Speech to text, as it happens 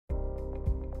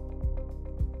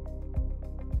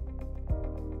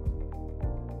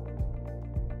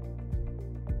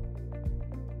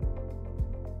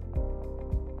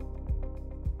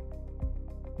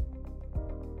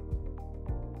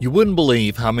You wouldn't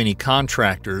believe how many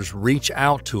contractors reach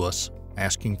out to us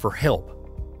asking for help.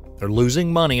 They're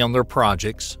losing money on their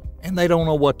projects and they don't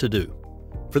know what to do.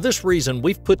 For this reason,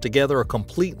 we've put together a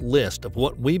complete list of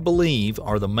what we believe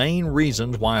are the main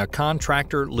reasons why a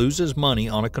contractor loses money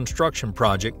on a construction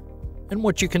project and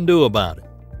what you can do about it.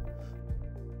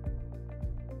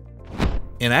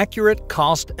 Inaccurate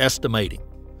cost estimating.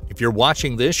 If you're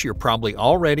watching this, you're probably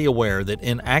already aware that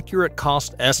inaccurate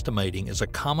cost estimating is a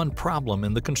common problem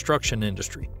in the construction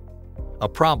industry. A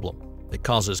problem that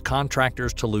causes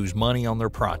contractors to lose money on their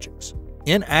projects.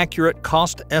 Inaccurate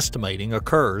cost estimating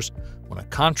occurs when a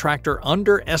contractor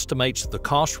underestimates the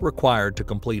cost required to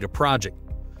complete a project,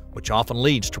 which often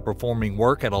leads to performing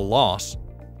work at a loss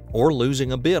or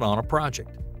losing a bid on a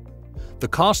project. The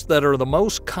costs that are the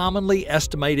most commonly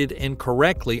estimated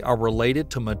incorrectly are related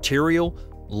to material,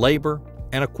 labor,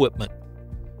 and equipment.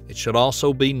 It should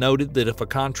also be noted that if a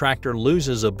contractor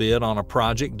loses a bid on a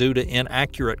project due to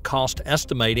inaccurate cost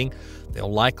estimating,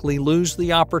 they'll likely lose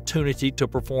the opportunity to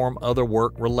perform other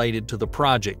work related to the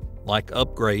project, like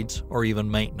upgrades or even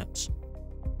maintenance.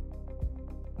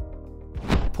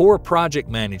 Poor project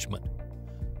management.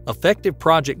 Effective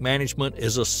project management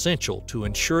is essential to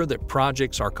ensure that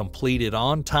projects are completed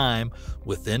on time,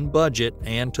 within budget,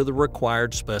 and to the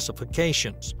required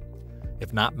specifications.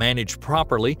 If not managed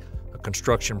properly, a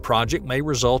construction project may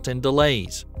result in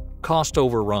delays, cost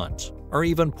overruns, or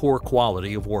even poor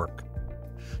quality of work.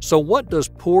 So what does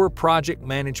poor project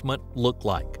management look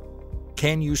like?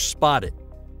 Can you spot it?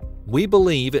 We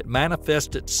believe it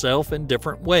manifests itself in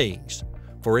different ways.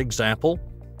 For example,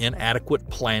 inadequate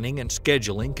planning and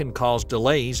scheduling can cause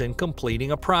delays in completing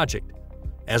a project.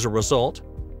 As a result,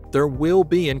 there will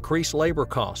be increased labor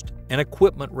cost and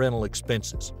equipment rental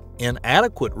expenses.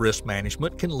 Inadequate risk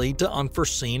management can lead to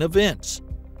unforeseen events,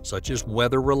 such as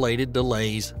weather-related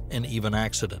delays and even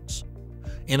accidents.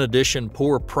 In addition,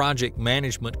 poor project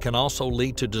management can also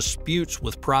lead to disputes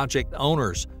with project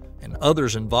owners and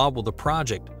others involved with the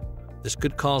project. This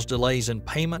could cause delays in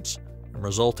payments and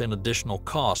result in additional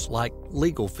costs like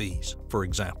legal fees, for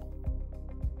example.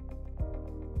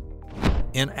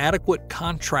 Inadequate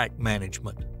contract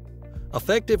management.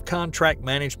 Effective contract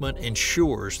management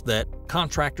ensures that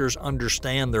contractors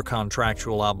understand their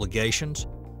contractual obligations,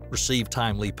 receive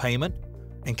timely payment,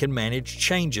 and can manage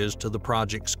changes to the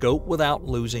project scope without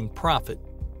losing profit.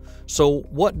 So,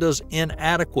 what does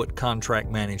inadequate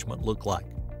contract management look like?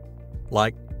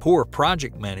 Like poor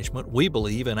project management, we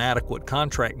believe inadequate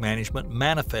contract management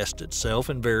manifests itself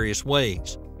in various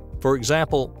ways. For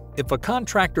example, if a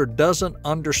contractor doesn't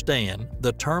understand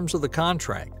the terms of the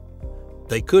contract,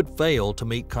 they could fail to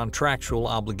meet contractual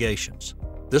obligations.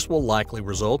 This will likely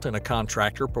result in a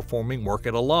contractor performing work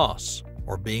at a loss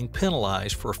or being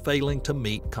penalized for failing to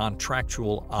meet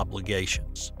contractual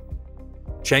obligations.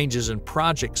 Changes in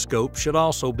project scope should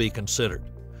also be considered.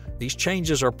 These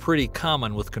changes are pretty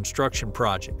common with construction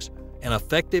projects, and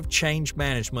effective change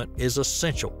management is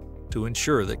essential to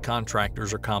ensure that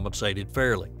contractors are compensated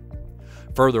fairly.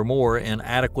 Furthermore,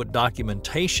 inadequate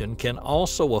documentation can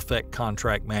also affect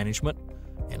contract management.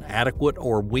 Inadequate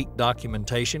or weak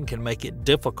documentation can make it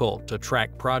difficult to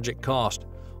track project cost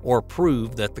or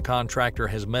prove that the contractor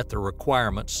has met the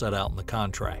requirements set out in the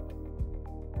contract.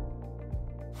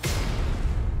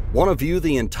 Want to view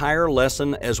the entire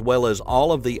lesson as well as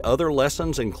all of the other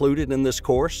lessons included in this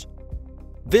course?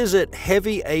 Visit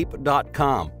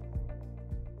heavyape.com